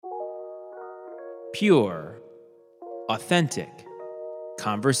Pure, authentic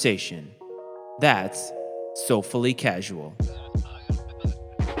conversation. That's Soulfully Casual.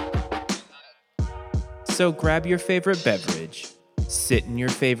 So grab your favorite beverage, sit in your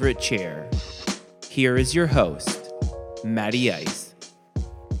favorite chair. Here is your host, Matty Ice.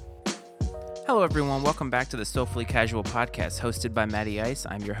 Hello, everyone. Welcome back to the Soulfully Casual podcast hosted by Matty Ice.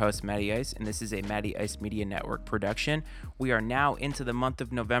 I'm your host, Matty Ice, and this is a Matty Ice Media Network production. We are now into the month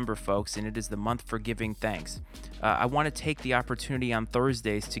of November, folks, and it is the month for giving thanks. I want to take the opportunity on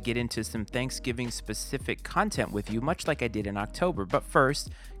Thursdays to get into some Thanksgiving-specific content with you, much like I did in October. But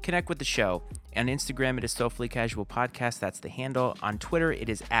first, connect with the show. On Instagram, it is Soulfully Casual Podcast. That's the handle. On Twitter, it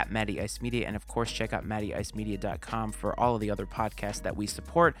is at Matty Ice Media. And of course, check out MattyIceMedia.com for all of the other podcasts that we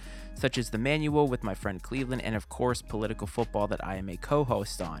support, such as The Manual with my friend Cleveland, and of course, Political Football that I am a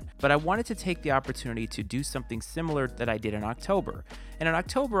co-host on. But I wanted to take the opportunity to do something similar that I did in October. And in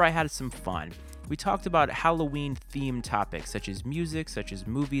October, I had some fun. We talked about Halloween-themed topics, such as music, such as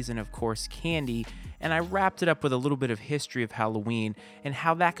movies, and of course, candy. And I wrapped it up with a little bit of history of Halloween and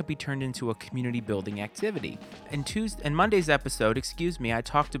how that could be turned into a community-building activity. In Monday's episode, I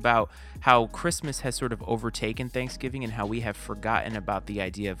talked about how Christmas has sort of overtaken Thanksgiving and how we have forgotten about the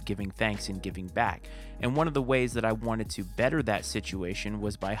idea of giving thanks and giving back. And one of the ways that I wanted to better that situation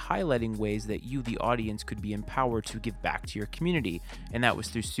was by highlighting ways that you, the audience, could be empowered to give back to your community. And that was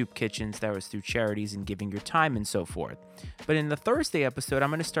through soup kitchens, that was through charities and giving your time and so forth. But in the Thursday episode, I'm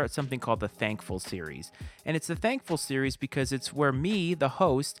going to start something called the Thankful Series. And it's the Thankful Series because it's where me, the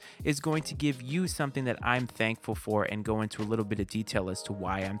host, is going to give you something that I'm thankful for and go into a little bit of detail as to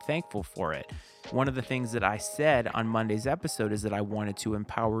why I'm thankful for it. One of the things that I said on Monday's episode is that I wanted to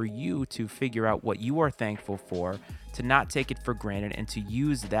empower you to figure out what you are thankful for, to not take it for granted, and to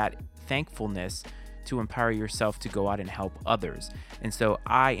use that thankfulness to empower yourself to go out and help others. And so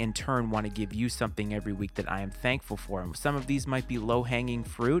I, in turn, want to give you something every week that I am thankful for. And some of these might be low-hanging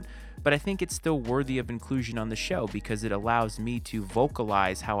fruit, but I think it's still worthy of inclusion on the show because it allows me to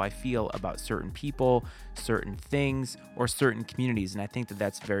vocalize how I feel about certain people, certain things, or certain communities. And I think that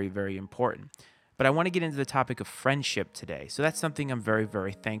that's very, very important. But I want to get into the topic of friendship today. So that's something I'm very,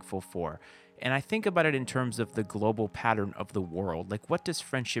 very thankful for. And I think about it in terms of the global pattern of the world. Like, what does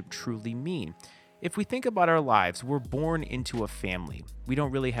friendship truly mean? If we think about our lives, we're born into a family. We don't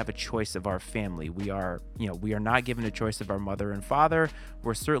really have a choice of our family. We are not given a choice of our mother and father.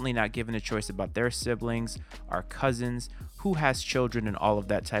 We're certainly not given a choice about their siblings, our cousins, who has children, and all of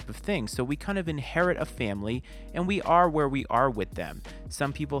that type of thing. So we kind of inherit a family, and we are where we are with them.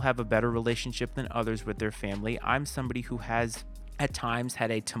 Some people have a better relationship than others with their family. I'm somebody who has at times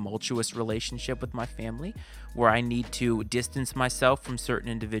had a tumultuous relationship with my family where I need to distance myself from certain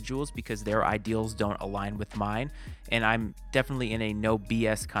individuals because their ideals don't align with mine. And I'm definitely in a no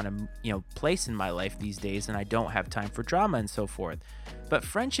BS kind of, place in my life these days, and I don't have time for drama and so forth. But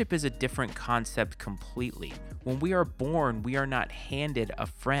friendship is a different concept completely. When we are born, we are not handed a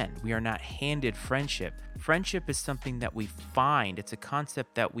friend. We are not handed friendship. Friendship is something that we find. It's a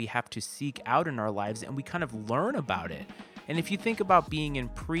concept that we have to seek out in our lives, and we kind of learn about it. And if you think about being in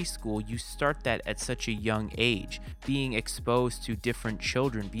preschool, you start that at such a young age, being exposed to different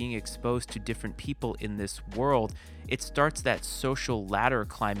children, being exposed to different people in this world. It starts that social ladder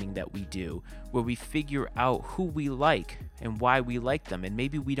climbing that we do, where we figure out who we like and why we like them. And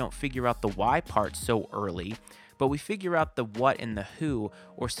maybe we don't figure out the why part so early, but we figure out the what and the who,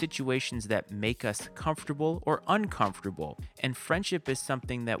 or situations that make us comfortable or uncomfortable. And friendship is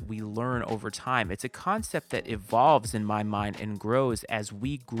something that we learn over time. It's a concept that evolves in my mind and grows as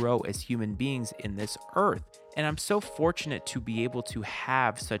we grow as human beings in this earth. And I'm so fortunate to be able to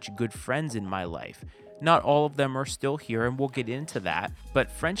have such good friends in my life. Not all of them are still here, and we'll get into that. But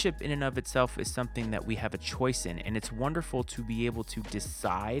friendship in and of itself is something that we have a choice in, and it's wonderful to be able to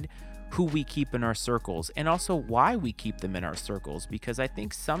decide who we keep in our circles and also why we keep them in our circles, because I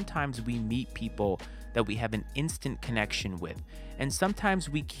think sometimes we meet people that we have an instant connection with, and sometimes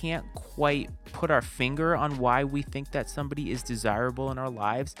we can't quite put our finger on why we think that somebody is desirable in our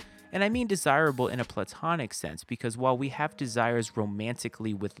lives. And I mean desirable in a platonic sense, because while we have desires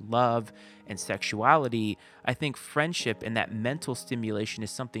romantically with love and sexuality, I think friendship and that mental stimulation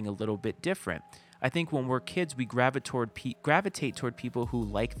is something a little bit different. I think when we're kids, we gravitate toward people who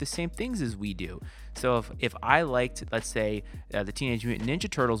like the same things as we do. So if I liked, let's say, the Teenage Mutant Ninja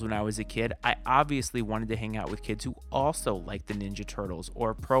Turtles when I was a kid, I obviously wanted to hang out with kids who also like the Ninja Turtles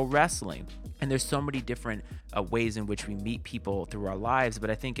or pro wrestling. And there's so many different ways in which we meet people through our lives,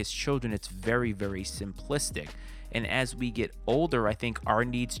 but I think as children, it's very, very simplistic. And as we get older, I think our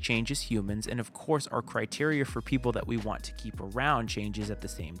needs change as humans. And of course, our criteria for people that we want to keep around changes at the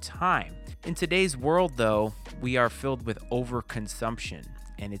same time. In today's world, though, we are filled with overconsumption.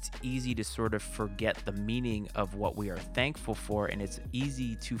 And it's easy to sort of forget the meaning of what we are thankful for. And it's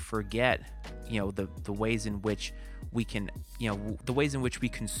easy to forget, the ways in which we can, the ways in which we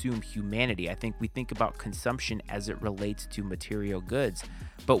consume humanity. I think we think about consumption as it relates to material goods,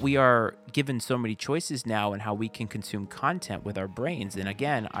 but we are given so many choices now in how we can consume content with our brains. And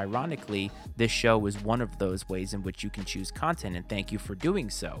again, ironically, this show is one of those ways in which you can choose content, and thank you for doing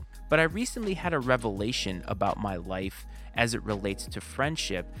so. But I recently had a revelation about my life as it relates to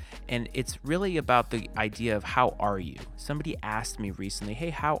friendship, and it's really about the idea of how are you? Somebody asked me recently, hey,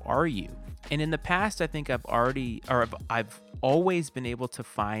 how are you? And in the past, I think I've always been able to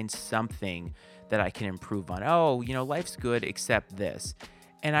find something that I can improve on. Oh, life's good except this.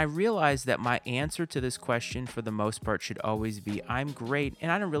 And I realized that my answer to this question for the most part should always be, I'm great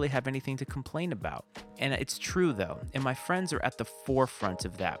and I don't really have anything to complain about. And it's true though, and my friends are at the forefront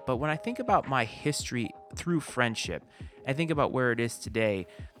of that. But when I think about my history through friendship, I think about where it is today,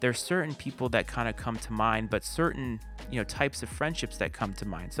 there's certain people that kind of come to mind, but certain, types of friendships that come to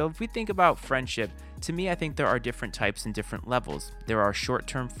mind. So if we think about friendship, to me, I think there are different types and different levels. There are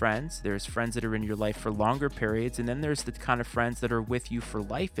short-term friends, there's friends that are in your life for longer periods, and then there's the kind of friends that are with you for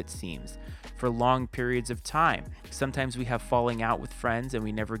life, it seems, for long periods of time. Sometimes we have falling out with friends and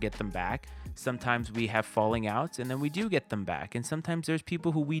we never get them back. Sometimes we have falling outs and then we do get them back. And sometimes there's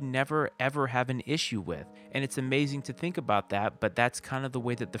people who we never ever have an issue with. And it's amazing to think about that, but that's kind of the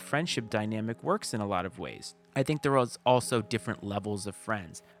way that the friendship dynamic works in a lot of ways. I think there are also different levels of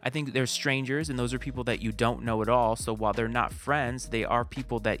friends. I think there's strangers, and those are people that you don't know at all. So while they're not friends, they are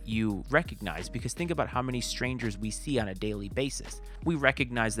people that you recognize, because think about how many strangers we see on a daily basis. We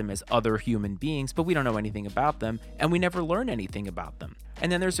recognize them as other human beings, but we don't know anything about them, and we never learn anything about them. And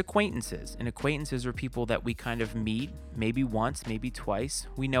then there's acquaintances, and acquaintances are people that we kind of meet, maybe once, maybe twice.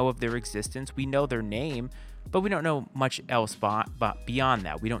 We know of their existence, we know their name, but we don't know much else beyond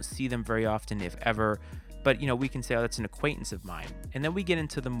that. We don't see them very often, if ever. But, we can say, oh, that's an acquaintance of mine. And then we get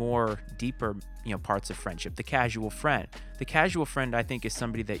into the more deeper, parts of friendship, the casual friend. The casual friend, I think, is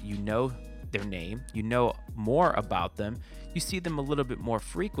somebody that you know their name, you know more about them, you see them a little bit more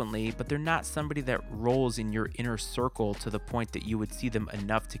frequently, but they're not somebody that rolls in your inner circle to the point that you would see them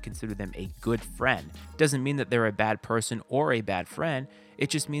enough to consider them a good friend. Doesn't mean that they're a bad person or a bad friend. It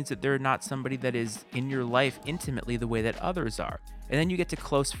just means that they're not somebody that is in your life intimately the way that others are. And then you get to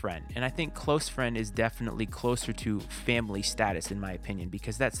close friend. And I think close friend is definitely closer to family status, in my opinion,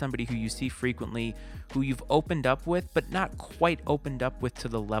 because that's somebody who you see frequently, who you've opened up with, but not quite opened up with to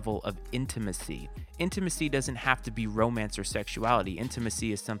the level of intimacy. Intimacy doesn't have to be romance or sexuality.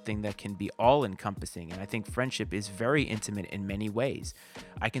 Intimacy is something that can be all-encompassing, and I think friendship is very intimate in many ways.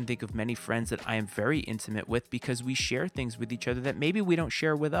 I can think of many friends that I am very intimate with because we share things with each other that maybe we don't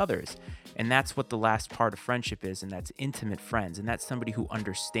share with others. And that's what the last part of friendship is, and that's intimate friends, and that's somebody who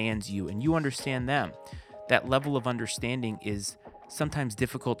understands you and you understand them. That level of understanding is sometimes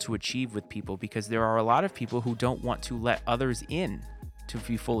difficult to achieve with people because there are a lot of people who don't want to let others in to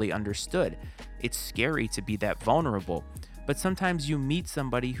be fully understood. It's scary to be that vulnerable, but sometimes you meet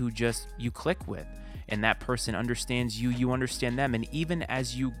somebody who just you click with, and that person understands you, you understand them. And even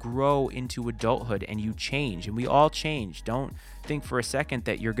as you grow into adulthood and you change, and we all change, don't think for a second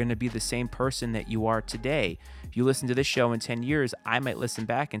that you're going to be the same person that you are today. If you listen to this show in 10 years, I might listen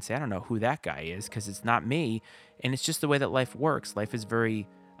back and say, I don't know who that guy is, because it's not me. And it's just the way that life works. Life is very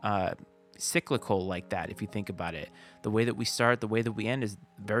cyclical like that. If you think about it, the way that we start, the way that we end is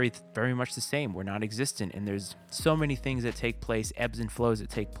very, very much the same. We're not existent, and there's so many things that take place, ebbs and flows that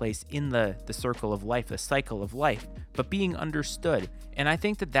take place in the circle of life, the cycle of life, but being understood. And I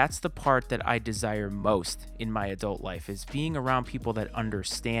think that that's the part that I desire most in my adult life, is being around people that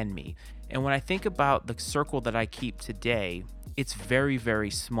understand me. And when I think about the circle that I keep today, it's very, very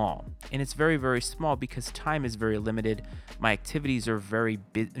small. And it's very, very small because time is very limited. My activities are very,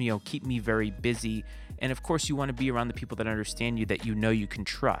 keep me very busy. And of course, you want to be around the people that understand you, that you know you can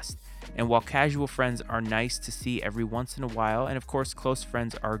trust. And while casual friends are nice to see every once in a while, and of course, close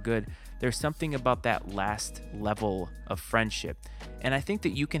friends are good, there's something about that last level of friendship. And I think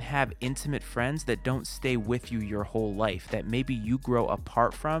that you can have intimate friends that don't stay with you your whole life, that maybe you grow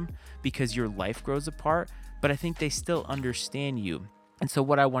apart from because your life grows apart, but I think they still understand you. And so,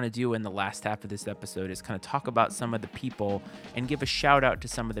 what I want to do in the last half of this episode is kind of talk about some of the people and give a shout out to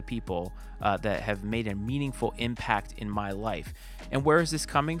some of the people that have made a meaningful impact in my life. And where is this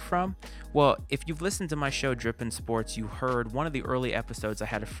coming from? Well, if you've listened to my show, Drippin' Sports, you heard one of the early episodes. I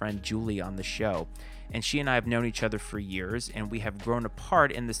had a friend, Julie, on the show. And she and I have known each other for years, and we have grown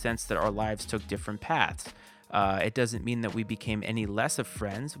apart in the sense that our lives took different paths. It doesn't mean that we became any less of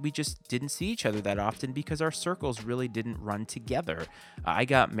friends. We just didn't see each other that often because our circles really didn't run together. I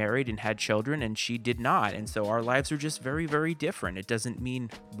got married and had children, and she did not. And so our lives are just very, very different. It doesn't mean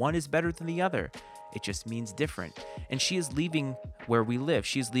one is better than the other. It just means different. And she is leaving where we live.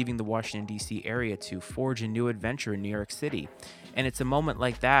 She's leaving the Washington, D.C. area to forge a new adventure in New York City. And it's a moment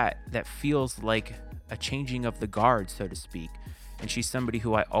like that that feels like a changing of the guard, so to speak. And she's somebody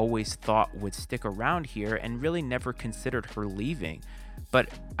who I always thought would stick around here and really never considered her leaving. But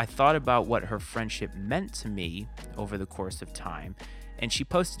I thought about what her friendship meant to me over the course of time. And she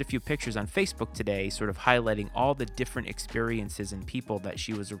posted a few pictures on Facebook today, sort of highlighting all the different experiences and people that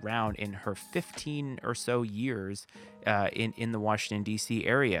she was around in her 15 or so years in the Washington, D.C.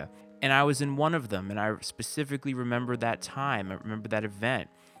 area. And I was in one of them, and I specifically remember that time. I remember that event.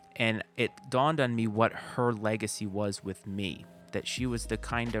 And it dawned on me what her legacy was with me. That she was the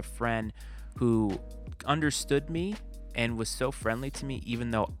kind of friend who understood me and was so friendly to me,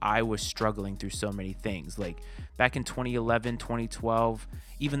 even though I was struggling through so many things. Like back in 2011, 2012,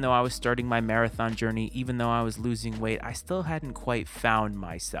 even though I was starting my marathon journey, even though I was losing weight, I still hadn't quite found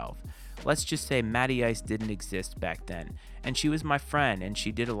myself. Let's just say Matty Ice didn't exist back then. And she was my friend, and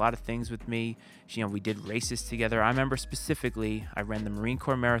she did a lot of things with me. We did races together. I remember specifically, I ran the Marine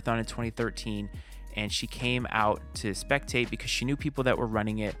Corps Marathon in 2013, and she came out to spectate because she knew people that were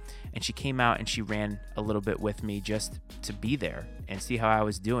running it, and she came out and she ran a little bit with me just to be there and see how I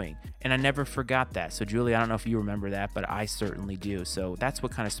was doing. And I never forgot that. So Julie, I don't know if you remember that, but I certainly do. So that's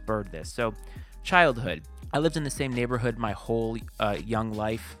what kind of spurred this. So childhood. I lived in the same neighborhood my whole young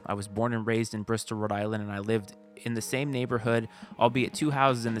life. I was born and raised in Bristol, Rhode Island, and I lived in the same neighborhood, albeit two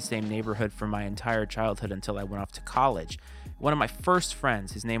houses in the same neighborhood, for my entire childhood until I went off to college. One of my first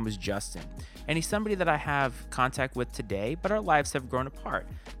friends, his name was Justin, and he's somebody that I have contact with today, but our lives have grown apart,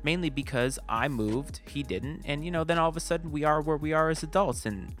 mainly because I moved, he didn't, and then all of a sudden we are where we are as adults,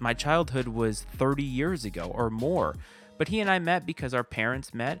 and my childhood was 30 years ago or more. But he and I met because our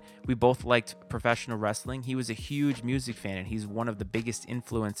parents met. We both liked professional wrestling. He was a huge music fan, and he's one of the biggest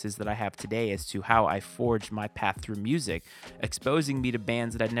influences that I have today as to how I forged my path through music, exposing me to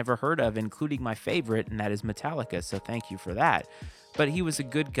bands that I'd never heard of, including my favorite, and that is Metallica. So thank you for that. But he was a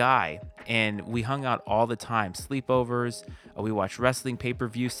good guy, and we hung out all the time, sleepovers, we watched wrestling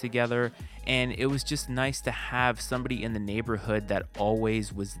pay-per-views together, and it was just nice to have somebody in the neighborhood that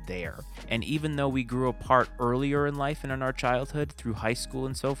always was there. And even though we grew apart earlier in life and in our childhood, through high school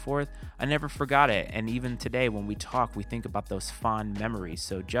and so forth, I never forgot it. And even today when we talk, we think about those fond memories.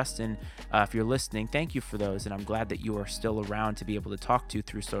 So Justin, if you're listening, thank you for those, and I'm glad that you are still around to be able to talk to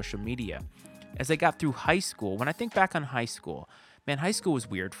through social media. As I got through high school, when I think back on high school, man, high school was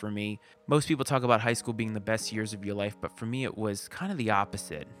weird for me. Most people talk about high school being the best years of your life, but for me, it was kind of the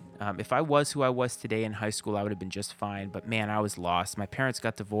opposite. If I was who I was today in high school, I would have been just fine. But man, I was lost. My parents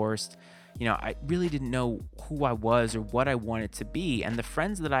got divorced. I really didn't know who I was or what I wanted to be. And the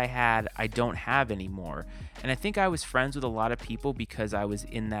friends that I had, I don't have anymore. And I think I was friends with a lot of people because I was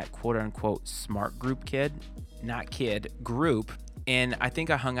in that quote unquote smart group group. And I think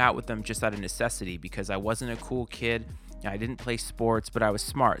I hung out with them just out of necessity because I wasn't a cool kid. I didn't play sports, but I was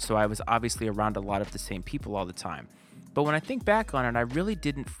smart. So I was obviously around a lot of the same people all the time. But when I think back on it, I really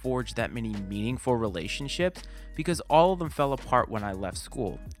didn't forge that many meaningful relationships because all of them fell apart when I left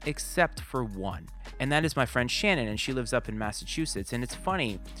school, except for one. And that is my friend Shannon, and she lives up in Massachusetts. And it's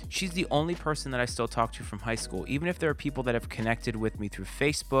funny, she's the only person that I still talk to from high school. Even if there are people that have connected with me through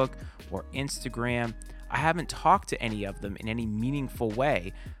Facebook or Instagram, I haven't talked to any of them in any meaningful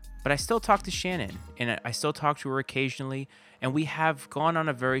way. But I still talk to Shannon, and I still talk to her occasionally, and we have gone on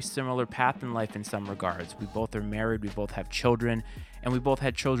a very similar path in life in some regards. We both are married, we both have children, and we both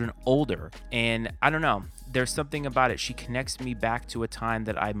had children older. And I don't know, there's something about it. She connects me back to a time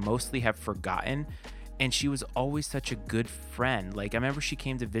that I mostly have forgotten, and she was always such a good friend. Like, I remember she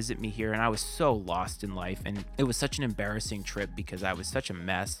came to visit me here, and I was so lost in life, and it was such an embarrassing trip because I was such a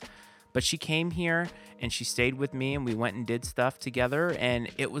mess. But she came here and she stayed with me and we went and did stuff together. And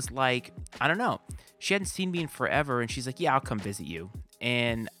it was like, I don't know, she hadn't seen me in forever. And she's like, yeah, I'll come visit you.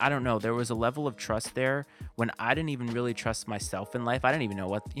 And I don't know, there was a level of trust there when I didn't even really trust myself in life. I didn't even know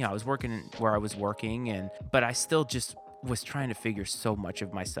what, I was working where I was working, but I still just was trying to figure so much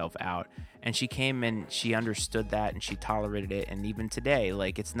of myself out. And she came and she understood that and she tolerated it. And even today,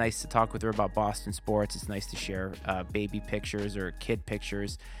 like, it's nice to talk with her about Boston sports. It's nice to share baby pictures or kid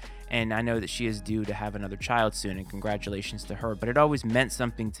pictures. And I know that she is due to have another child soon, and congratulations to her. But it always meant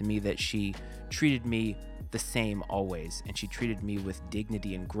something to me that she treated me the same always, and she treated me with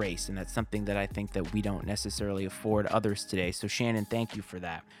dignity and grace. And that's something that I think that we don't necessarily afford others today. So Shannon, thank you for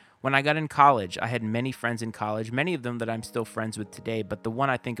that. When I got in college, I had many friends in college, many of them that I'm still friends with today, but the one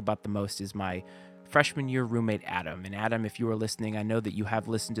I think about the most is my freshman year roommate, Adam. And Adam, if you are listening, I know that you have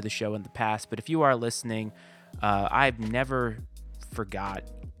listened to the show in the past, but if you are listening, I've never forgot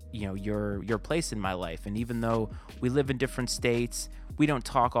your place in my life. And even though we live in different states, we don't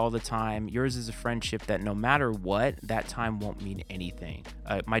talk all the time, yours is a friendship that no matter what, that time won't mean anything.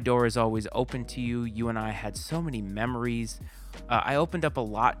 My door is always open to you. You and I had so many memories. I opened up a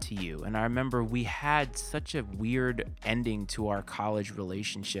lot to you, and I remember we had such a weird ending to our college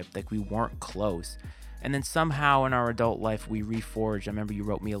relationship, like we weren't close. And then somehow in our adult life, we reforged. I remember you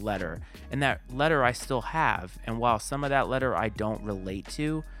wrote me a letter, and that letter I still have. And while some of that letter I don't relate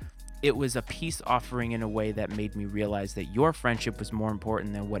to, it was a peace offering in a way that made me realize that your friendship was more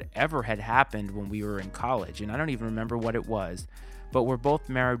important than whatever had happened when we were in college. And I don't even remember what it was, but we're both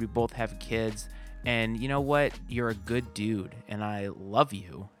married. We both have kids. And you know what? You're a good dude, and I love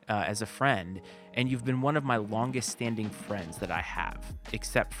you as a friend. And you've been one of my longest standing friends that I have,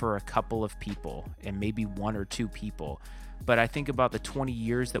 except for a couple of people and maybe one or two people. But I think about the 20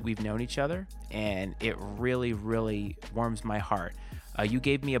 years that we've known each other, and it really, really warms my heart. You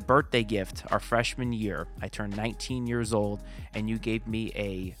gave me a birthday gift our freshman year. I turned 19 years old, and you gave me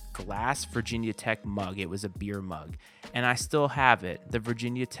a glass Virginia Tech mug. It was a beer mug, and I still have it. The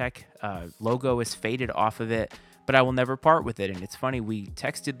Virginia Tech logo is faded off of it, but I will never part with it. And it's funny, we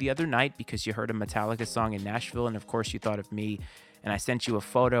texted the other night because you heard a Metallica song in Nashville, and of course you thought of me. And I sent you a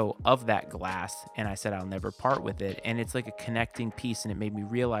photo of that glass, and I said I'll never part with it. And it's like a connecting piece, and it made me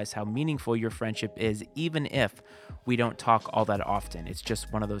realize how meaningful your friendship is, even if we don't talk all that often. It's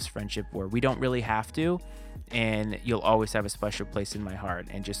just one of those friendships where we don't really have to, and you'll always have a special place in my heart.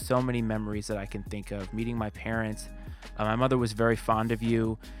 And just so many memories that I can think of. Meeting my parents. My mother was very fond of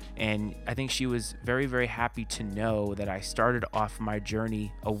you, and I think she was very, very happy to know that I started off my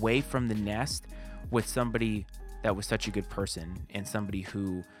journey away from the nest with somebody that was such a good person and somebody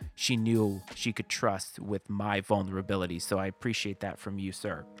who she knew she could trust with my vulnerability. So I appreciate that from you,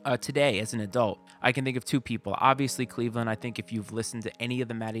 sir. Today, as an adult, I can think of two people. Obviously, Cleveland. I think if you've listened to any of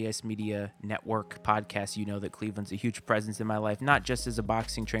the Matty Ice Media Network podcasts, you know that Cleveland's a huge presence in my life, not just as a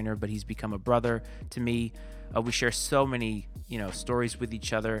boxing trainer, but he's become a brother to me. We share so many, stories with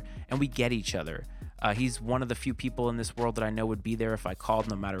each other, and we get each other. He's one of the few people in this world that I know would be there if I called,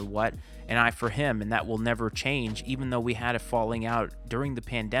 no matter what. And I for him, and that will never change, even though we had a falling out during the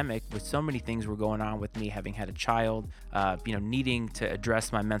pandemic with so many things were going on with me, having had a child, needing to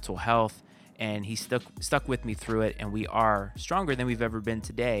address my mental health. And he stuck with me through it, and we are stronger than we've ever been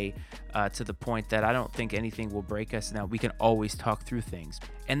today, to the point that I don't think anything will break us. Now we can always talk through things.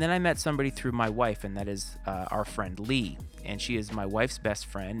 And then I met somebody through my wife, and that is our friend Lee. And she is my wife's best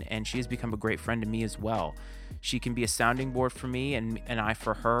friend, and she has become a great friend to me as well. She can be a sounding board for me and I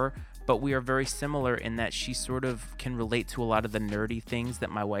for her, but we are very similar in that she sort of can relate to a lot of the nerdy things that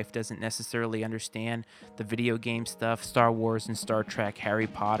my wife doesn't necessarily understand. The video game stuff, Star Wars and Star Trek, Harry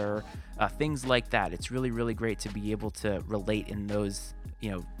Potter, things like that. It's really, really great to be able to relate in those,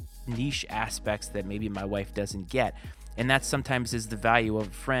 niche aspects that maybe my wife doesn't get. And that sometimes is the value of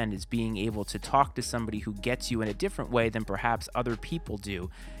a friend, is being able to talk to somebody who gets you in a different way than perhaps other people do.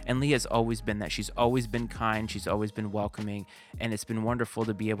 And Leah's always been that. She's always been kind. She's always been welcoming. And it's been wonderful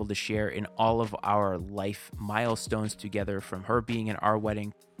to be able to share in all of our life milestones together, from her being in our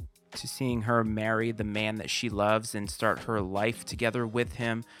wedding to seeing her marry the man that she loves and start her life together with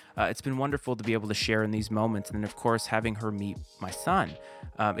him. It's been wonderful to be able to share in these moments. And then, of course, having her meet my son.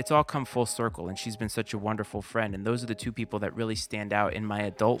 It's all come full circle, and she's been such a wonderful friend. And those are the two people that really stand out in my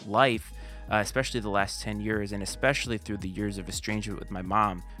adult life, especially the last 10 years, and especially through the years of estrangement with my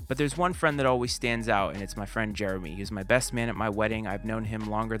mom. But there's one friend that always stands out, and it's my friend Jeremy. He was my best man at my wedding. I've known him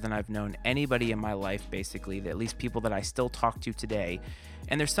longer than I've known anybody in my life, basically, at least people that I still talk to today.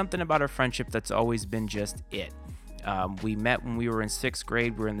 And there's something about our friendship that's always been just it. We met when we were in 6th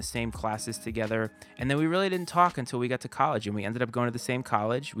grade. We were in the same classes together. And then we really didn't talk until we got to college. And we ended up going to the same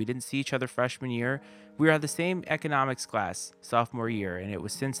college. We didn't see each other freshman year. We were at the same economics class sophomore year. And it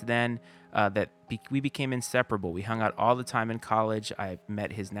was since then that we became inseparable. We hung out all the time in college. I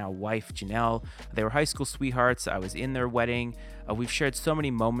met his now wife, Janelle. They were high school sweethearts. I was in their wedding. We've shared so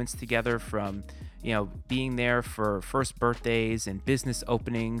many moments together, from being there for first birthdays and business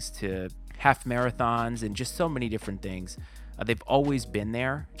openings to half marathons and just so many different things. They've always been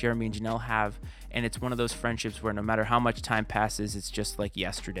there. Jeremy and Janelle have. And it's one of those friendships where no matter how much time passes, it's just like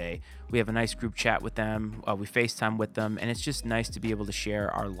yesterday. We have a nice group chat with them. We FaceTime with them. And it's just nice to be able to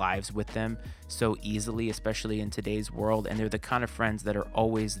share our lives with them so easily, especially in today's world. And they're the kind of friends that are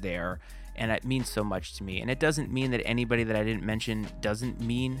always there. And it means so much to me. And it doesn't mean that anybody that I didn't mention doesn't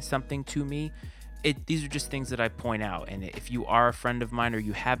mean something to me. These are just things that I point out. And if you are a friend of mine or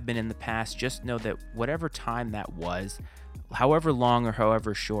you have been in the past, just know that whatever time that was, however long or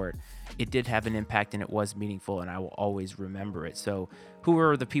however short, it did have an impact and it was meaningful, and I will always remember it. So who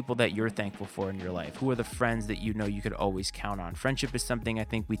are the people that you're thankful for in your life? Who are the friends that you know you could always count on? Friendship is something I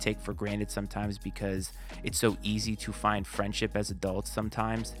think we take for granted sometimes because it's so easy to find friendship as adults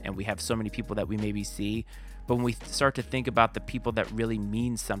sometimes, and we have so many people that we maybe see. But when we start to think about the people that really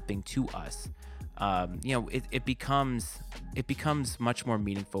mean something to us, it becomes much more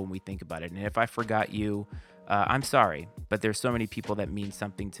meaningful when we think about it. And if I forgot you, I'm sorry, but there's so many people that mean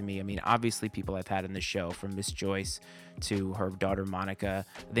something to me. I mean, obviously people I've had in the show, from Miss Joyce to her daughter Monica,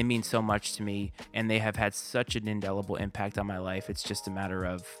 they mean so much to me, and they have had such an indelible impact on my life. It's just a matter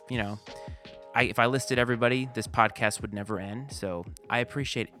of, if I listed everybody, this podcast would never end. So I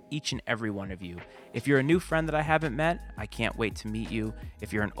appreciate each and every one of you. If you're a new friend that I haven't met, I can't wait to meet you.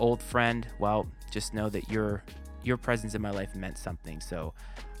 If you're an old friend, well, just know that your presence in my life meant something. So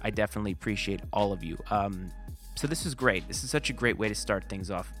I definitely appreciate all of you. So this is great. This is such a great way to start things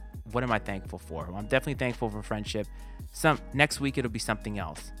off. What am I thankful for? Well, I'm definitely thankful for friendship. Next week, it'll be something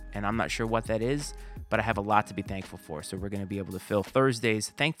else, and I'm not sure what that is, but I have a lot to be thankful for. So we're going to be able to fill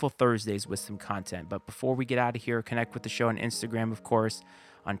Thankful Thursdays with some content. But before we get out of here, connect with the show on Instagram, of course,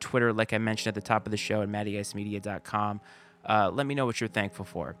 on Twitter, like I mentioned at the top of the show, at MattyIceMedia.com. Let me know what you're thankful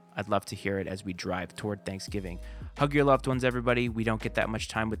for. I'd love to hear it as we drive toward Thanksgiving. Hug your loved ones, everybody. We don't get that much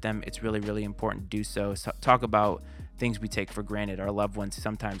time with them. It's really, really important to do so. Talk about things we take for granted. Our loved ones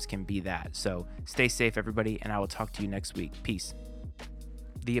sometimes can be that. So stay safe, everybody, and I will talk to you next week. Peace.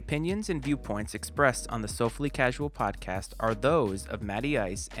 The opinions and viewpoints expressed on the Soulfully Casual podcast are those of Matty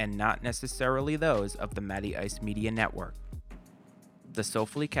Ice and not necessarily those of the Matty Ice Media Network. The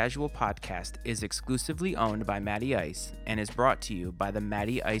Soulfully Casual podcast is exclusively owned by Matty Ice and is brought to you by the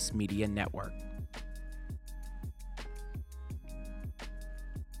Matty Ice Media Network.